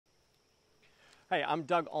Hey, I'm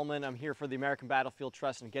Doug Ullman. I'm here for the American Battlefield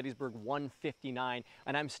Trust in Gettysburg 159,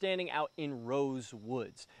 and I'm standing out in Rose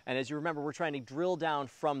Woods. And as you remember, we're trying to drill down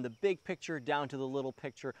from the big picture down to the little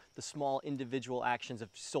picture, the small individual actions of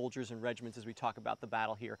soldiers and regiments as we talk about the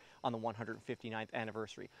battle here on the 159th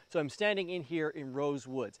anniversary. So I'm standing in here in Rose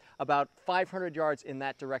Woods. About 500 yards in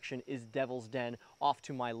that direction is Devil's Den. Off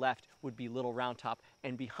to my left would be Little Round Top,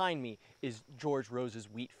 and behind me is George Rose's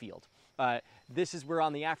Wheatfield. This is where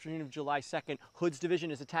on the afternoon of July 2nd, Hood's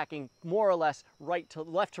division is attacking more or less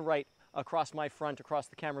left to right across my front, across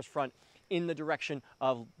the camera's front, in the direction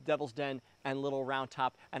of Devil's Den and Little Round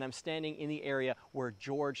Top, and I'm standing in the area where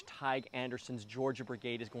George Tige Anderson's Georgia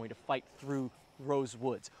Brigade is going to fight through Rose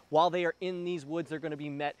Woods. While they are in these woods, they're going to be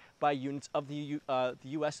met by units of the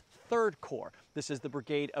U.S. 3rd Corps. This is the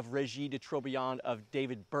brigade of Régis de Trobriand of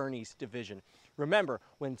David Birney's division. Remember,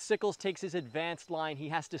 when Sickles takes his advanced line, he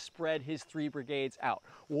has to spread his 3 brigades out.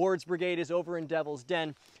 Ward's brigade is over in Devil's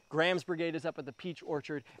Den, Graham's brigade is up at the Peach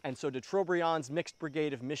Orchard, and so de Trobriand's mixed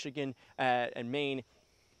brigade of Michigan and Maine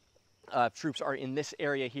troops are in this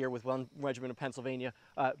area here with 1 regiment of Pennsylvania,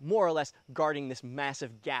 more or less guarding this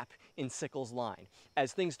massive gap in Sickles' line.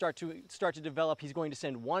 As things start to develop, he's going to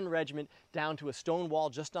send 1 regiment down to a stone wall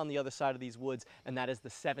just on the other side of these woods, and that is the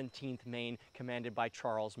 17th Maine, commanded by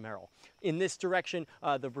Charles Merrill. In this direction,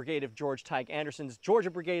 the brigade of George Tige Anderson's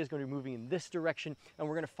Georgia Brigade is going to be moving in this direction, and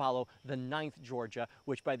we're going to follow the 9th Georgia,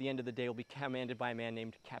 which by the end of the day will be commanded by a man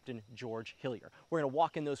named Captain George Hillier. We're going to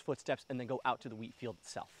walk in those footsteps and then go out to the Wheatfield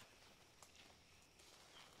itself.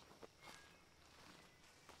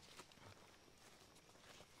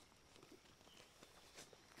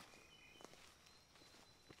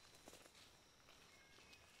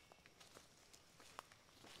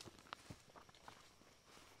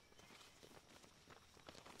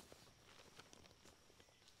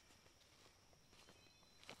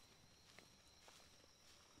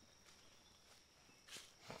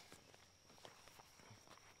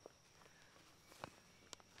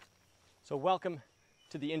 So welcome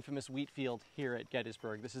to the infamous Wheatfield here at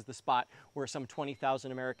Gettysburg. This is the spot where some 20,000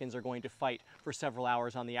 Americans are going to fight for several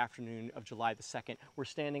hours on the afternoon of July the 2nd. We're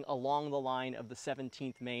standing along the line of the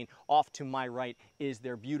 17th Maine. Off to my right is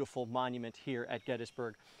their beautiful monument here at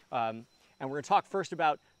Gettysburg. And we're going to talk first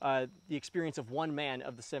about the experience of one man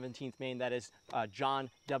of the 17th Maine, that is John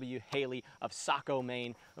W. Haley of Saco,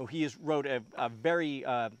 Maine. He wrote a very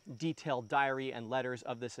detailed diary and letters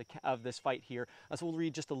of this fight here. So we'll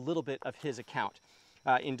read just a little bit of his account.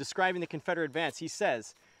 In describing the Confederate advance, he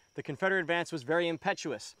says, "The Confederate advance was very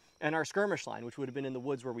impetuous, and our skirmish line, which would have been in the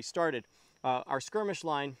woods where we started, our skirmish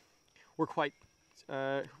line were quite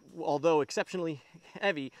although exceptionally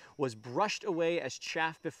heavy, was brushed away as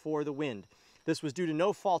chaff before the wind. This was due to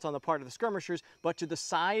no fault on the part of the skirmishers, but to the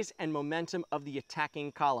size and momentum of the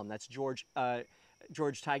attacking column." That's George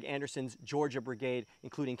Tige Anderson's Georgia Brigade,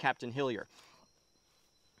 including Captain Hillier.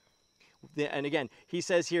 And again, he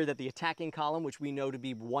says here that the attacking column, which we know to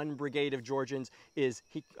be 1 brigade of Georgians,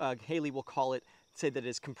 Haley will say that it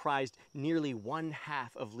is comprised nearly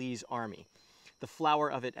 1/2 of Lee's army, the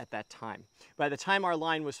flower of it at that time. By the time our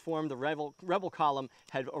line was formed, the rebel column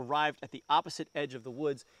had arrived at the opposite edge of the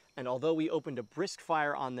woods, and although we opened a brisk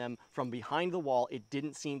fire on them from behind the wall, it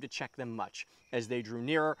didn't seem to check them much. As they drew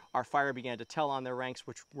nearer, our fire began to tell on their ranks,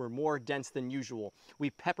 which were more dense than usual. We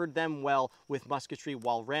peppered them well with musketry,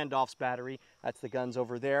 while Randolph's battery, that's the guns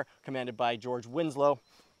over there, commanded by George Winslow,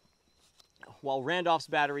 while Randolph's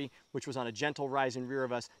battery, which was on a gentle rise in rear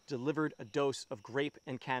of us, delivered a dose of grape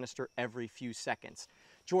and canister every few seconds.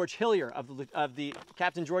 George Hillier,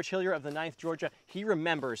 Captain George Hillier of the 9th Georgia, he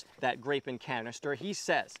remembers that grape and canister. He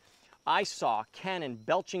says, "I saw cannon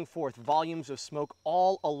belching forth volumes of smoke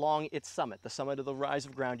all along its summit," the summit of the rise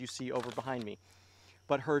of ground you see over behind me,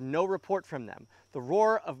 "but heard no report from them. The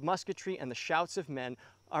roar of musketry and the shouts of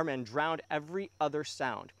our men drowned every other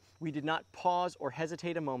sound. We did not pause or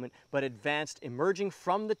hesitate a moment, but advanced, emerging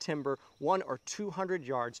from the timber 100 or 200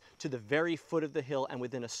 yards to the very foot of the hill and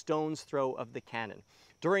within a stone's throw of the cannon.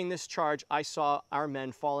 During this charge, I saw our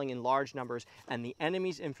men falling in large numbers, and the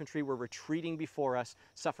enemy's infantry were retreating before us,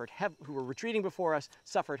 suffered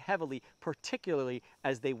heavily, particularly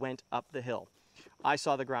as they went up the hill. I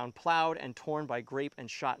saw the ground plowed and torn by grape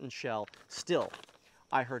and shot and shell. Still,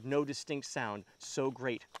 I heard no distinct sound, so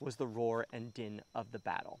great was the roar and din of the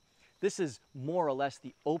battle." This is more or less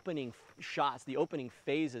the opening shots, the opening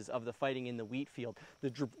phases of the fighting in the Wheatfield.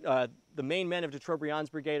 The main men of de Trobriand's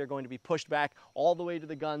brigade are going to be pushed back all the way to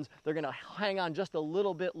the guns. They're going to hang on just a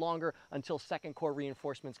little bit longer until Second Corps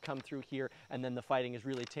reinforcements come through here, and then the fighting is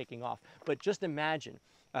really taking off. But just imagine,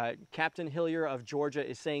 Captain Hillier of Georgia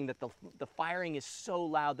is saying that the firing is so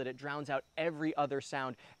loud that it drowns out every other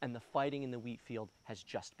sound, and the fighting in the Wheatfield has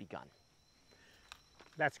just begun.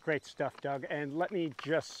 That's great stuff, Doug. And let me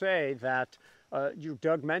just say that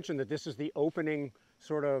Doug mentioned that this is the opening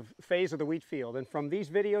sort of phase of the Wheatfield. And from these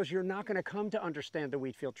videos, you're not going to come to understand the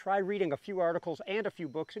Wheatfield. Try reading a few articles and a few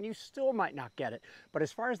books, and you still might not get it. But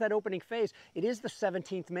as far as that opening phase, it is the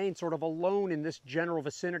 17th Maine sort of alone in this general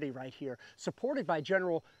vicinity right here, supported by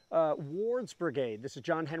General Ward's brigade. This is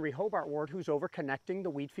John Henry Hobart Ward, who's over connecting the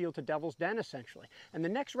Wheatfield to Devil's Den, essentially. And the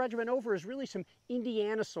next regiment over is really some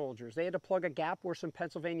Indiana soldiers. They had to plug a gap where some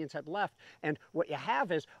Pennsylvanians had left. And what you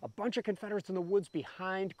have is a bunch of Confederates in the woods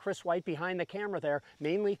behind Chris White, behind the camera there,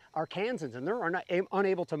 mainly Arkansans, and they're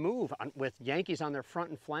unable to move with Yankees on their front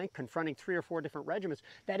and flank, confronting 3 or 4 different regiments.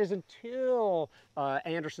 That is until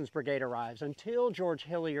Anderson's brigade arrives, until George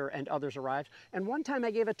Hillier and others arrive. And one time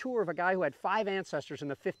I gave a tour of a guy who had 5 ancestors in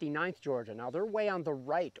the 59th Georgia. Now they're way on the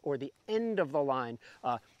right, or the end of the line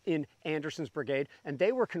in Anderson's brigade, and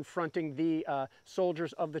they were confronting the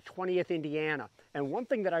soldiers of the 20th Indiana. And one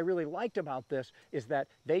thing that I really liked about this is that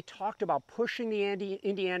they talked about pushing the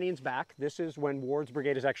Indianians back. This is when Ward's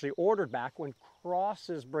brigade is actually ordered back, when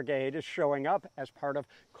Cross's brigade is showing up as part of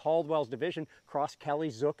Caldwell's division, Cross, Kelly,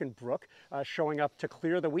 Zook, and Brooke showing up to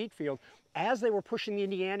clear the Wheatfield. As they were pushing the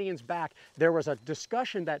Indianians back, there was a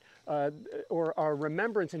discussion that, or a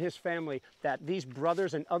remembrance in his family, that these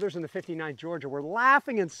brothers and others in the 59th Georgia were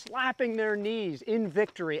laughing and slapping their knees in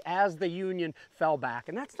victory as the Union fell back.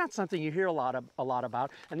 And that's not something you hear a lot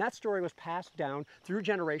about. And that story was passed down through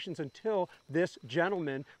generations until this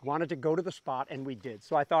gentleman wanted to go to the spot, and we did.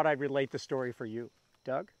 So I thought I'd relate the story for you.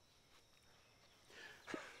 Doug?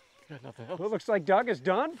 Nothing else. Well, it looks like Doug is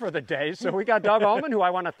done for the day. So we got Doug Ullman, who I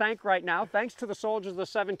want to thank right now. Thanks to the soldiers of the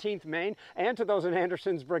 17th Maine, and to those in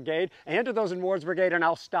Anderson's brigade, and to those in Ward's brigade, and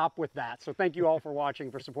I'll stop with that. So thank you all for watching,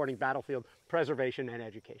 for supporting battlefield preservation and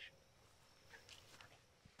education.